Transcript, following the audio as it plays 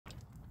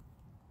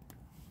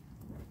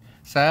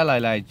So hello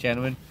ladies and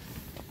gentlemen,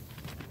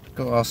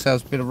 got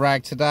ourselves a bit of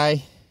rag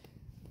today.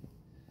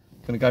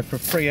 Going to go for a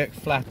 3-hook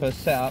flapper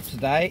setup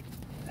today.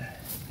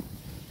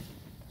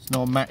 It's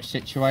not a match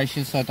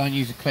situation, so I don't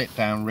use a clip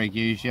down rig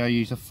usually. I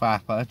use a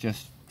flapper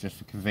just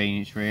for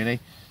convenience really.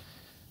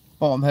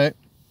 Bottom hook,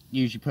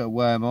 usually put a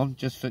worm on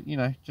just for, you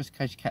know, just in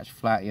case you catch a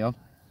flatty on.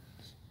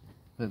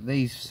 But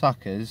these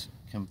suckers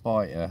can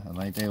bite you and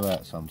they do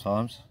hurt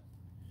sometimes.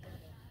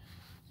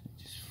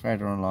 Just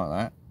thread her on like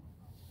that.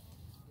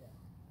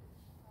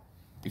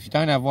 If you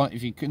don't have one,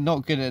 if you're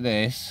not good at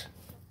this,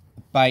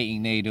 a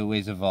baiting needle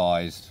is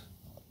advised.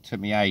 It took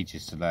me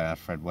ages to learn how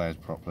to thread wires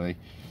properly.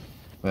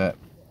 But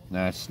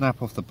now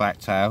snap off the back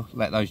tail,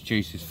 let those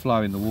juices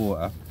flow in the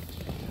water.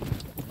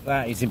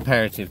 That is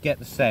imperative. Get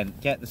the scent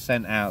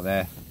out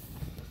there.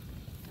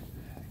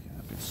 Get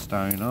a bit of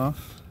stone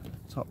off.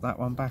 Top that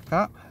one back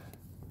up.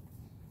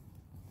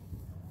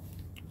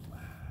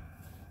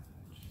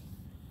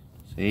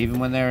 See, even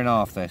when they're in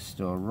half, they're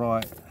still a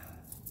right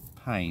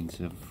pain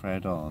to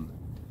thread on.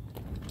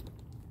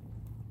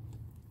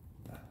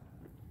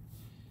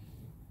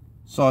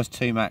 Size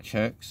 2 match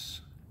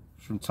hooks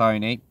from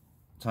Tony.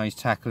 Tony's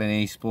Tackle in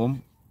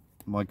Eastbourne,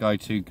 my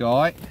go-to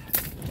guy.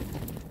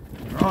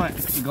 Right,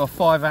 we've got a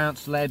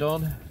 5-ounce lead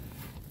on.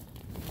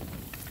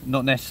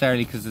 Not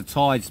necessarily because the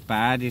tide's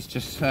bad, it's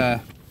just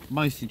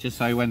mostly just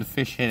so when the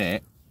fish hit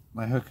it,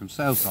 they hook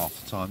themselves half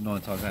the time,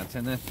 9 times out of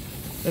 10. Then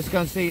let's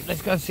go and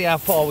see how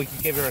far we can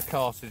give her a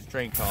cast as a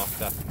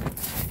Dreamcaster.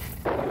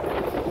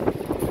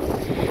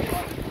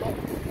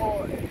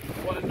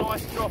 Want a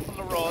nice drop on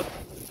the rod.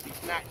 You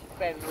can actually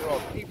bend the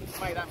rod. People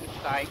make that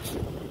mistake.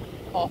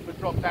 Half a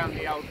drop down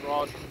the old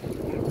rod.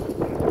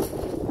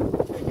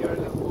 Take her a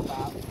little more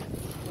back.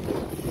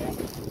 Yeah.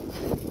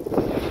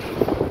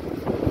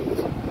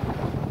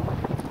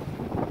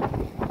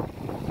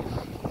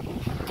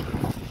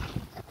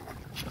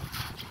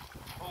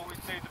 Always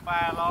do the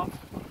bail off.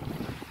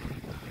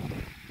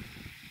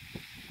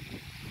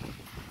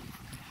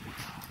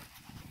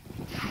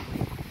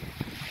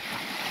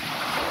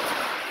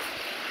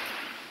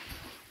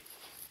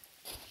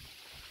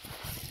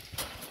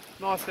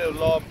 Nice little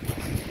lob. I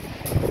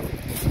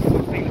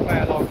think the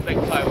bail log's a bit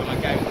low when I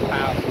go to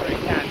power, but you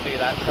can do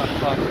that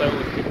sometimes, so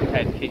always be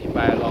prepared to keep your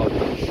bail log on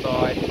the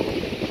side.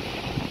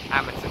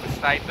 Amateur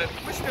mistake, but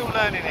we're still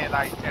learning it,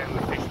 ladies and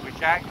gentlemen, fishing with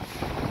Jack.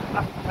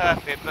 Nothing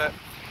perfect, but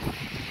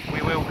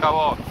we will go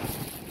on.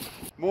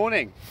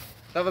 Morning.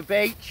 Another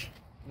beach,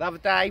 another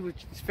day with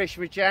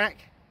fishing with Jack.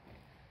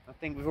 I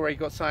think we've already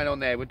got something on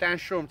there. We're down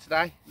Shoreham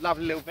today,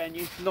 lovely little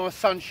venue, nice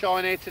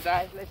sunshine here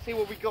today. Let's see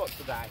what we got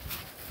today.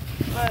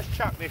 First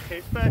chuck this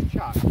is, first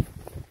chuck.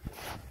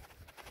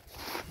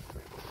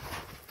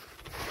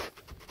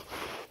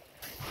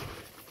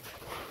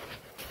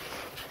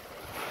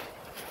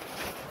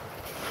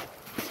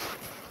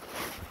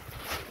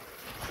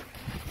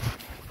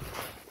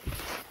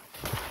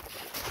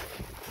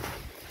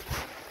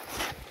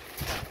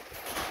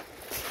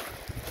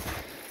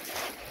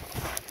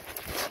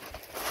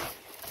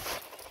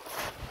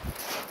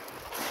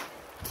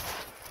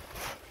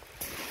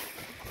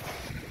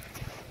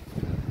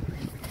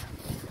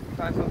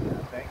 Nice on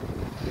that thing.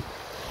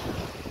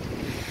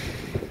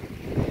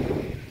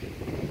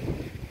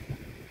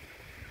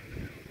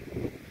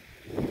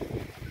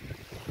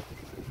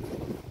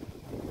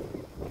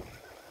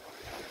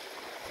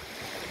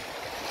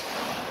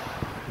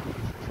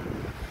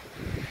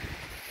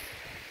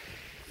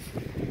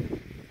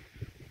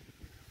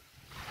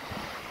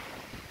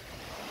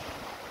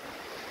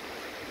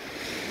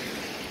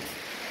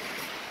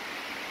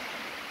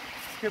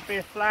 Could be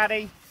a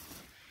flatty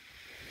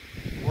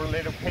or a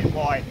little pit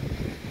white.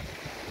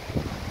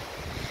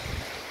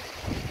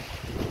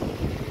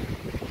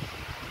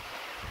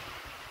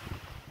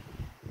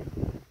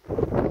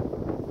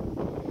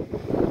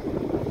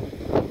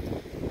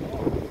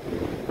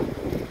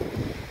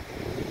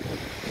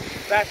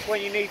 That's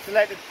when you need to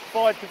let the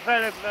bite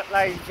develop,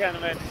 ladies and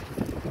gentlemen.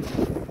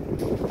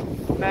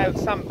 Now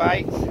some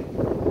baits,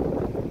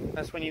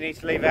 that's when you need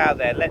to leave it out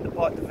there, let the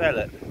bite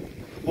develop.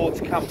 More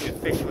to come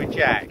with fishing with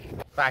Jack.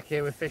 Back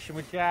here with fishing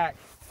with Jack.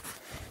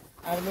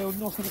 Had a little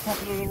knock on a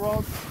couple of the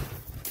rods.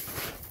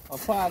 I'll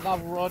put out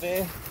another rod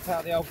here, put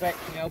out the old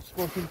Vector, the old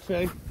Squadron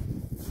 2.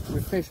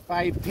 With fish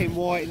bait, pin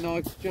white, and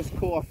I just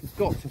caught, I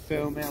forgot to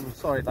film it. I'm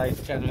sorry ladies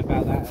and gentlemen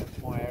about that,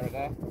 that's my error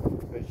there.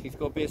 But she's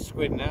got a bit of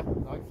squid now.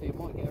 Hopefully it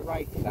might get a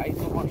ray today,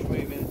 not much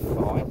moving in the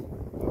tide.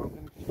 But I'm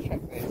going to just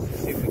check this and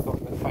see if we've got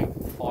the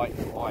fake bite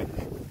white.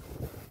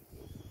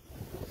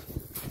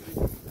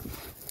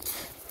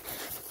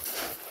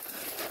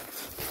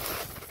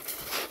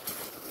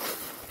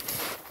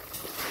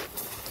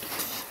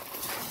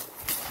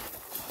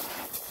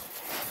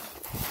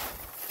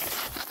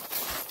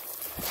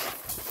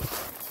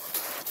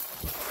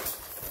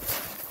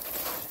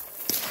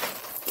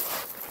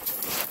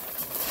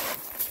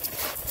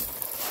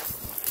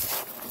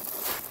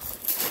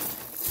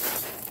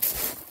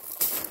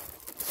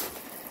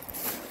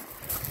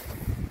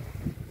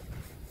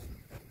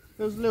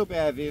 It was a little bit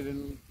heavier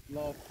than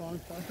last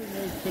time, so I think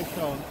there's fish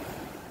on.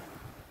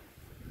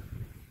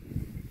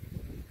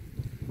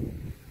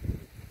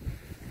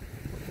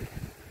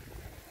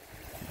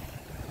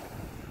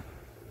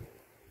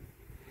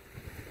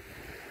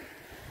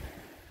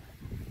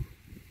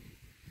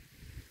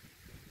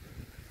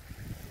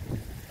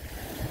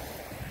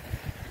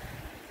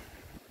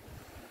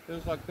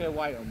 Feels like a bit of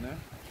weight on there.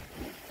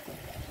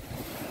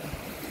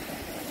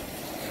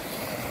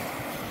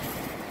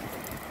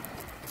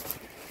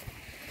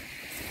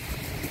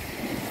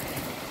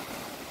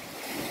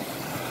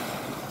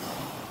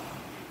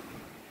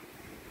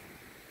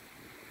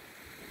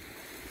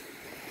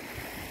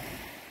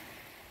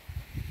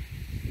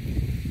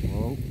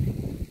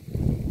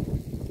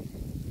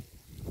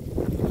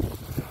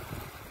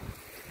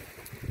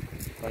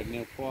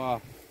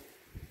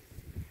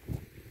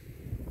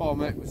 Bottom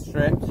hook was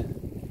stripped,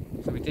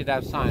 so we did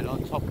have something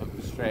on top of it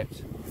was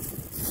stripped.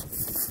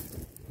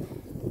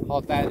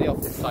 Hard day at the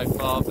office so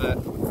far, but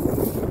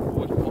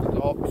always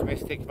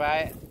optimistic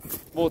about it.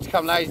 More to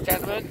come, ladies and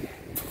gentlemen.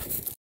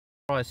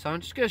 Right, so I'm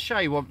just going to show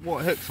you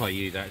what hooks I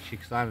use actually,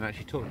 because I haven't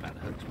actually talked about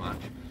the hooks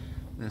much.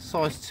 They're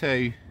size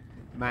 2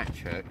 match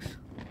hooks,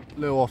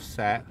 little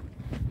offset,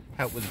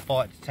 help with the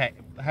bite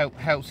detect,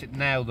 helps it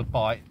nail the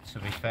bite. To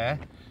be fair,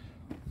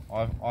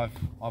 I've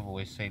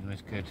always seen them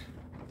as good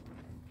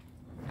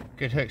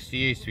hooks to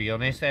use, to be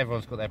honest.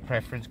 Everyone's got their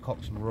preference,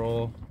 Cox and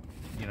Raw,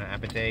 you know,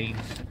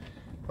 Aberdeens,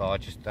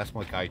 but that's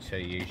my go-to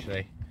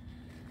usually.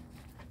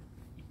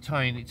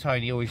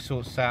 Tony always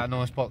sorts out a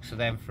nice box of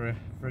them for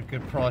a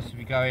good price if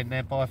you go in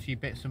there, buy a few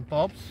bits and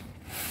bobs.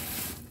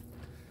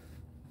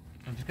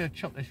 I'm just going to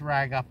chop this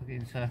rag up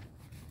into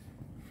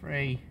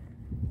three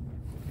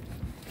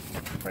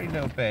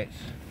little bits.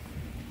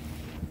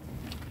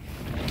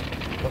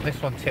 Got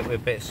this one tipped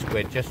with a bit of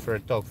squid just for a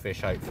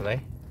dogfish,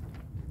 hopefully.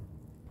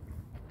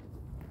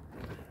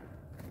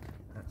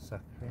 That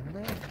sucker in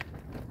there.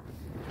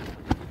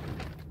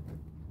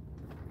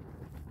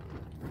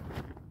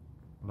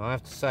 And I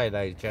have to say,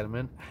 ladies and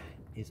gentlemen,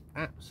 it's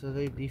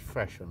absolutely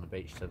fresh on the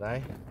beach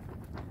today.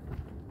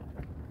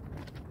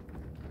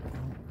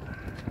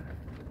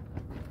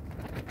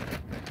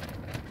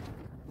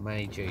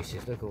 Many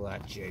juices, look at all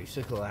that juice,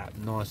 look at all that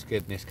nice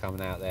goodness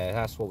coming out there.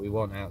 That's what we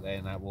want out there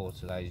in that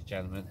water, ladies and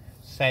gentlemen.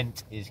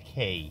 Scent is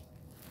key.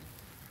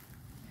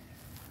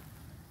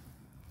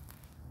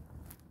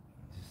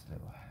 Just a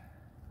little...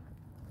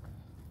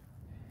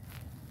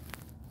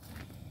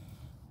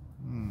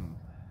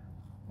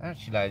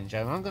 Actually, ladies and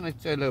gentlemen, I'm going to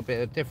do a little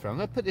bit of different. I'm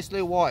going to put this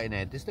little white in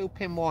here, this little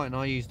pin white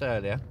I used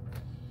earlier.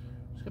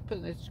 Just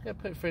going to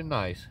put it through the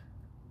nose.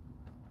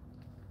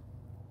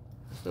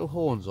 There's little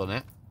horns on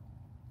it.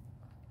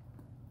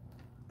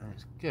 And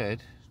it's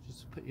good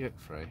just to put your hook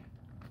through.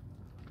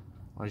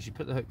 Or as you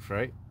put the hook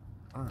through,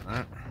 like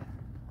that,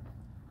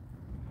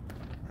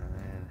 and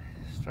then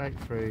straight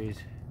through his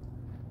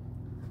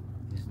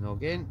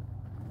noggin,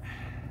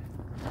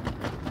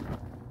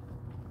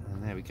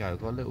 and there we go.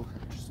 Got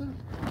just a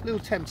little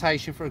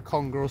temptation for a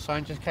conger or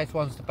something, just in case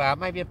one's to bat.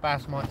 Maybe a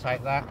bass might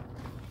take that.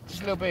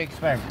 Just a little bit of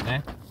experiment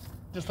there,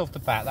 just off the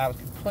bat. That was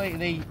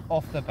completely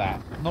off the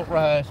bat, not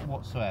rehearsed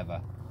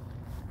whatsoever.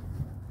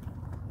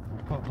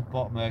 We'll put the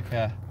bottom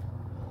hooker,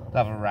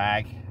 another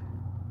rag.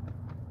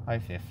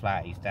 Hopefully a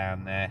flatty's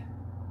down there.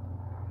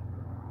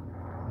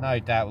 No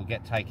doubt we'll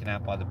get taken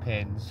out by the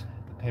pins,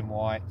 the pin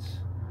whites.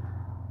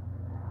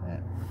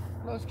 Yeah.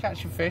 Lots of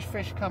catching fish.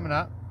 Fish are coming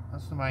up.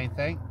 That's the main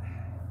thing.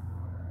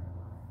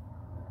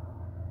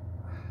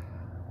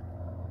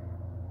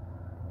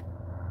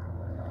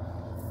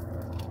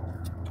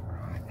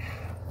 Right.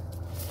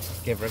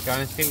 Give her a go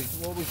and see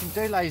what we can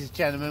do, ladies and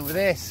gentlemen, with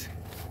this.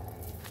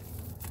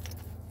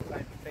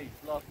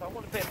 I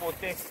want a bit more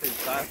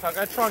distance though, so I'm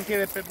going to try and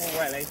give it a bit more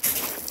welly. 2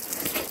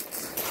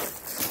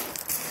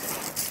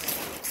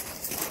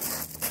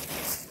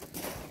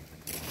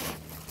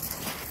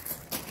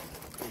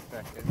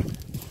 seconds.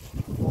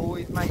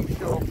 Always make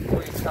sure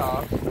before you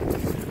cast,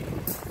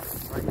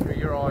 make sure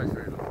your eyes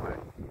are in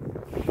line.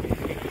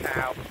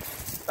 Now,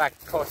 that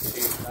could cost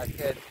you, that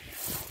could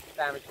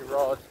damage your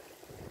rod.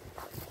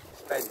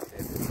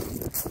 Expensive.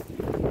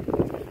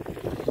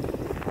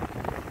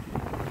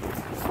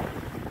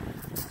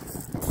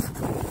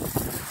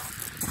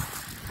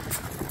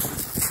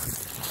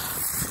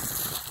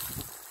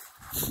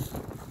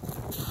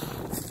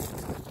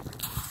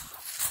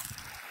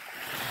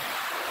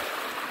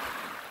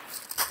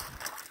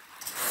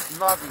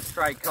 Lovely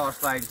straight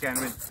cast, ladies and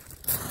gentlemen.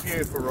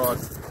 Beautiful rod.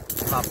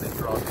 Love this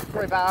rod.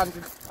 Probably about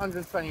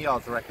 120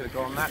 yards, I reckon, I've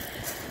got on that.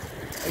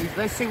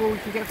 Let's see what we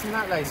can get from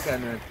that, ladies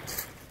and gentlemen.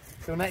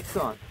 Till next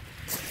time.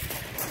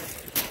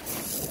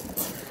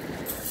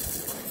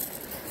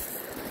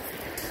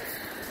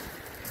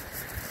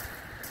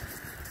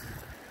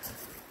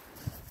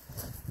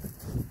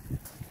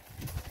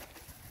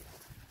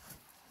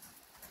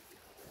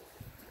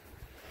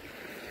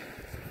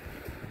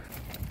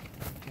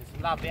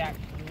 It's lovely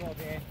action rod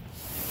here.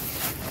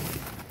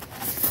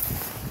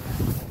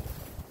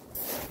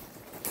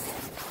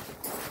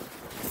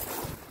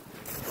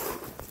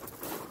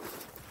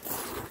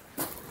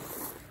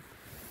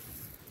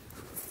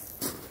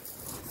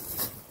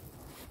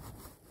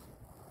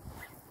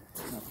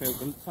 I feel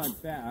something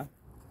better,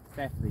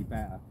 definitely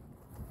better.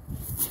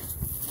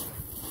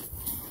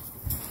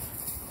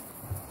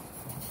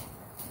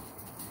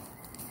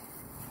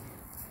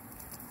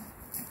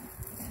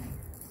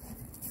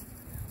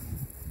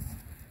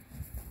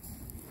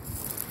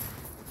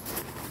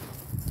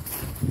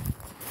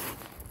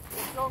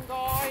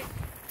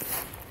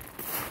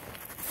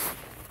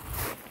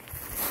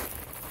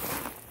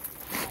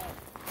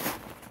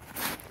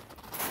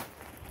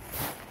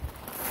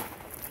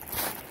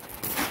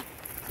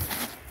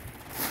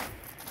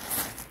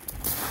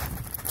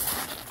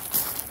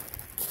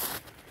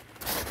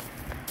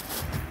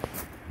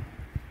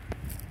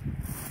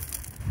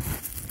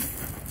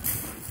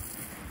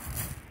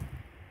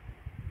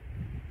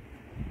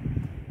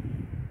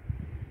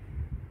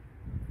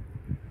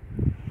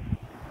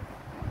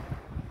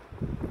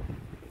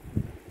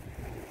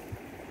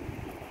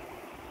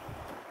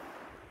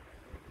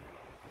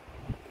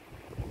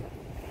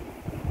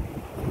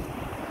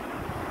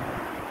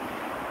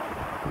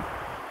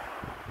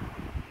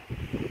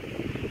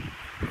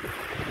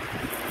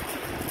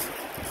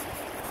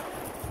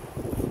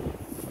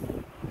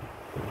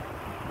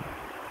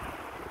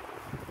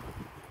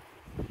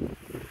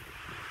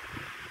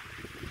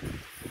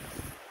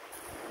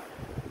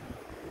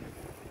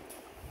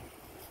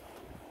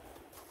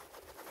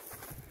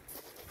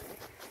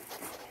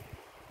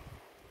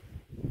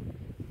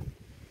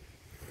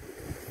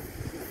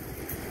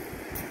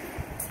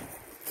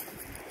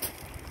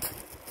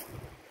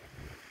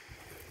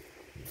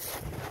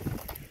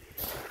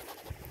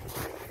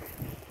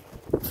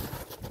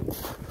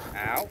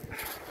 out.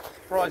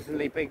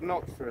 Surprisingly big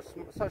knocks for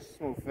such a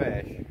small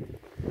fish.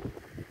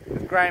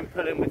 The ground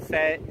pulling would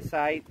say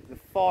the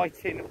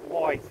fighting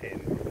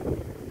whiting.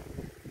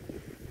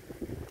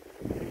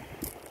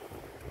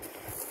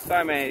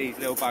 So many of these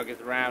little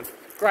buggers around.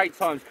 Great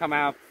time to come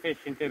out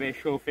fishing, do a bit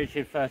of shore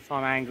fishing, first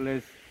time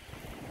anglers.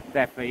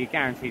 Definitely, you're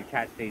guaranteed to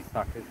catch these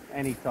suckers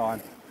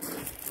anytime.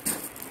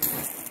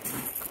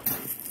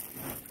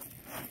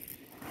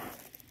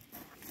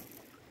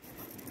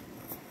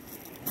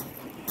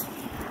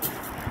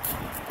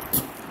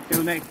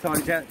 Till next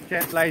time,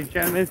 ladies and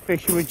gentlemen,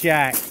 fishing with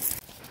Jack.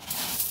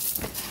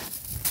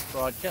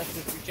 Right,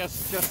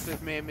 just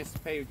as me and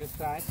Mr. P were just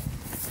saying,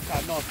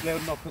 that nice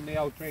little knock on the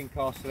old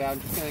Dreamcast today. I'm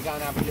just going to go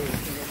and have a look and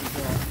see what we've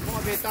got.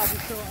 Might be a double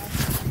sorter.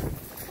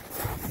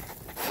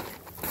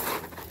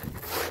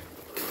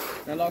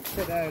 Now, like I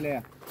said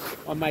earlier,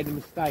 I made a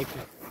mistake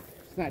of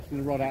snatching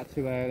the rod out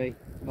too early,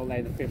 not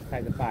letting the fish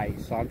take the bait.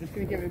 So I'm just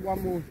going to give it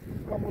one more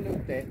little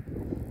dip.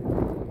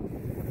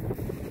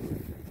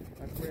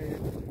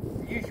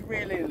 Usually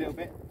reel in a little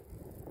bit.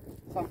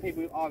 Some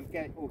people either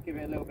get it or give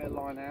it a little bit of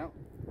line out.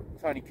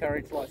 Tony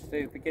Kirrage likes to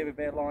do, but give a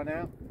bit of line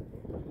out.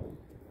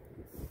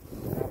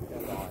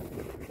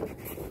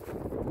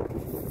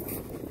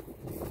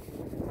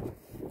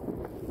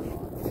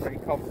 Pretty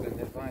confident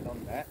there's line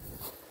on that.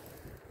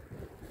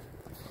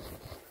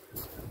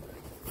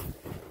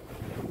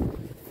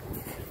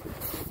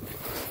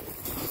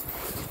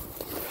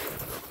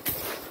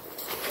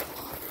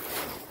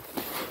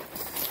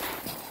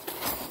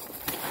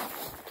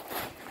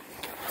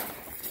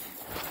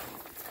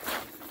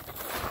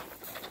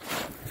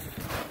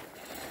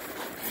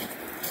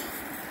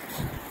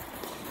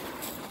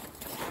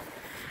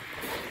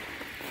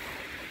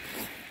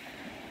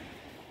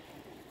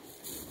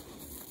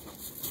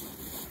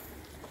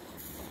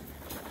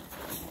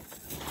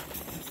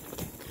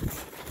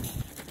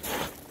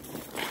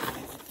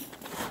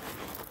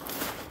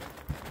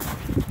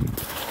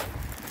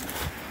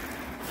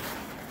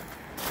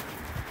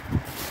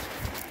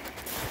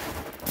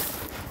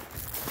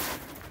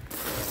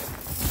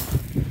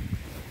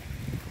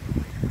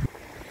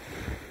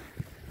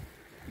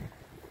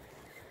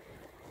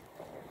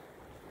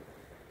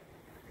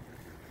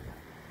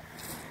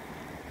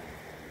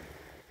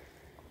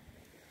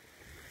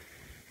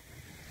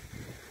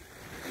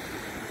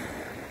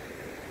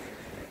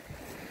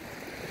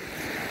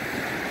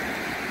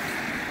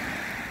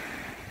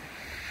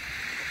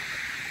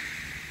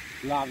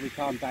 Lovely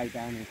calm day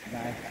down here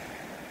today.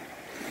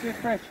 Just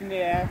fresh in the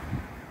air.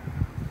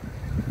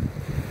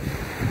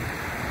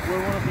 We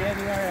want to be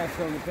anywhere else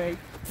on the beach.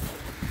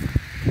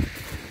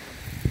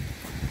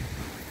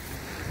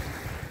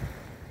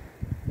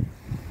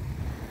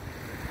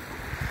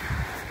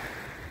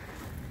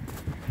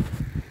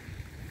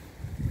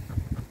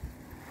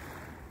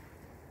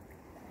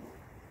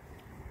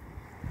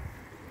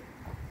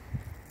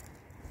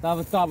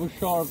 Another double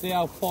shot of the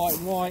old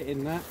fighting white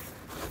in that.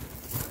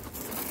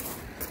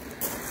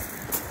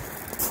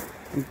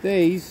 And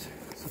these,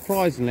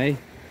 surprisingly,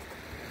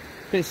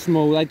 a bit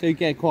small, they do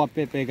get quite a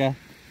bit bigger.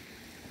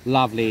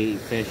 Lovely eating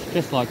fish,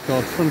 just like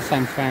cod, from the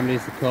same family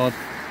as the cod.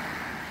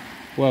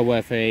 Well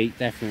worth a eat,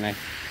 definitely.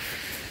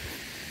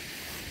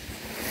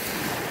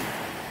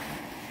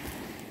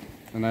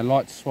 And they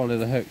like to swallow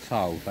the hooks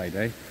whole, they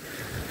do.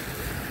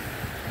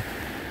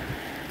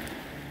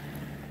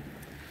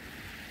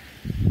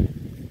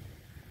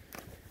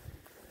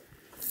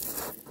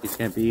 He's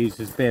going to be used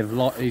as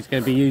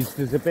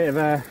a bit of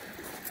a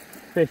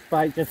fish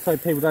bait, just so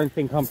people don't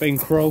think I'm being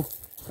cruel.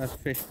 That's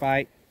fish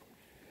bait.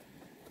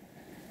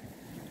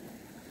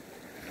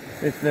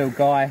 This little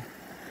guy,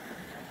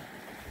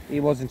 he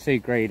wasn't too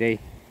greedy.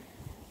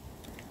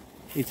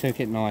 He took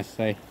it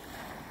nicely.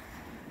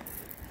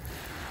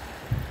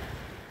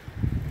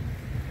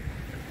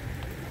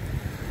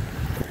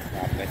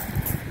 Lovely.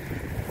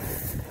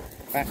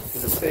 Back to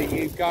the sea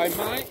you go,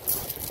 mate.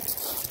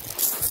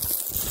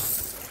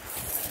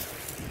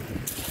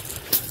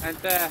 And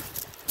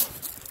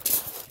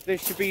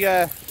this should be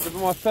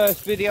my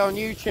first video on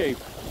YouTube.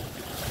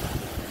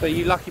 So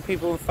you lucky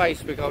people on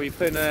Facebook, I'll be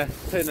putting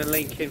a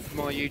link in for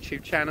my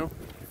YouTube channel,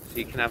 so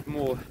you can have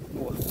more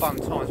fun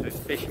times with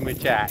fishing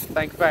with Jack.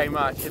 Thank you very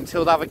much.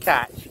 Until the other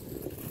catch,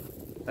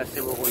 let's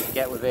see what we can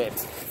get with him.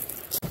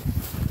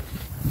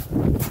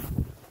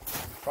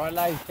 Right,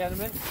 ladies and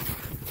gentlemen,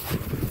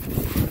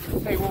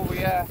 let's see what we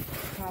have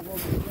on the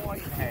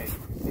whitehead.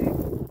 See,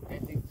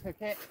 anything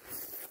took it.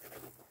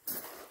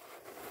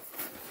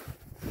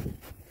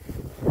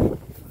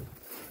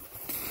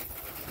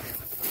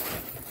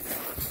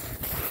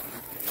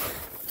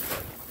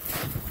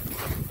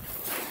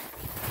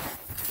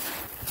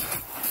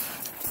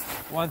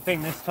 One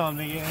thing this time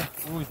of year,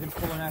 always been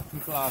pulling out some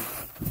gloves.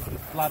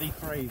 It's bloody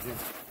freezing.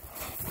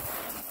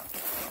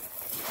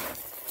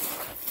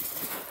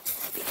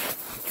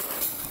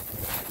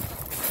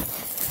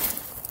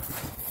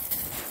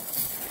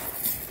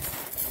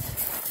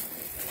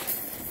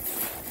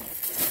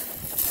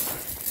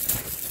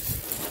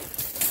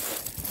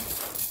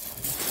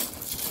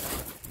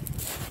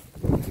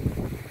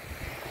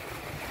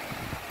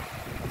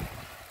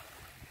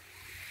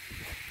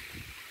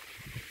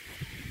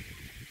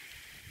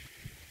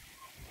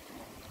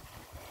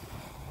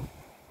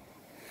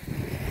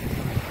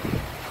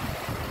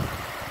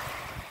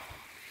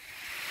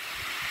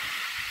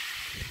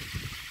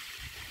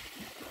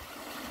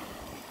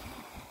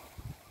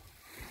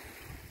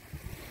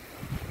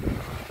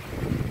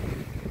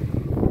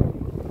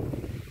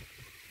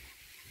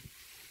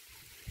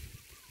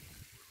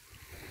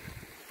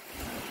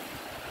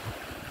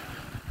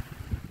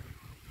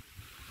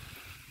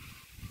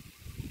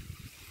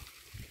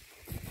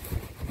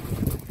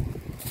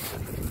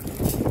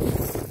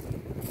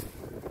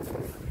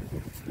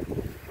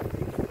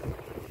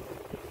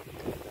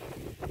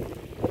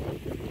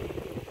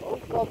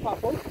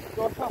 couple.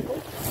 Draw a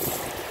couple.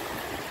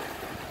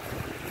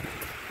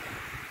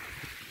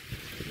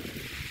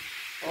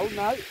 Oh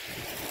no.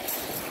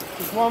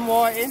 There's one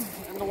whiting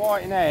and the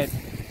whiting head.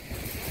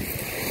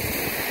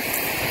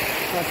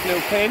 Nice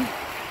little pin.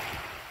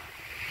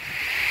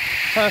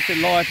 Perfect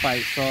live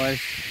bait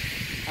size.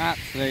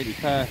 Absolutely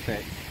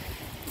perfect.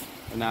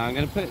 And now I'm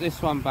going to put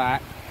this one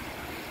back.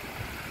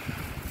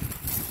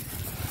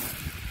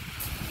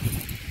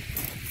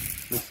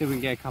 Let's see if we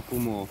can get a couple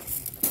more.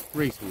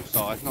 Reasonable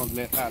size, not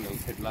that little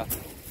fiddler.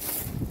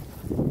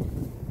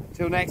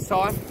 Till next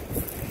time.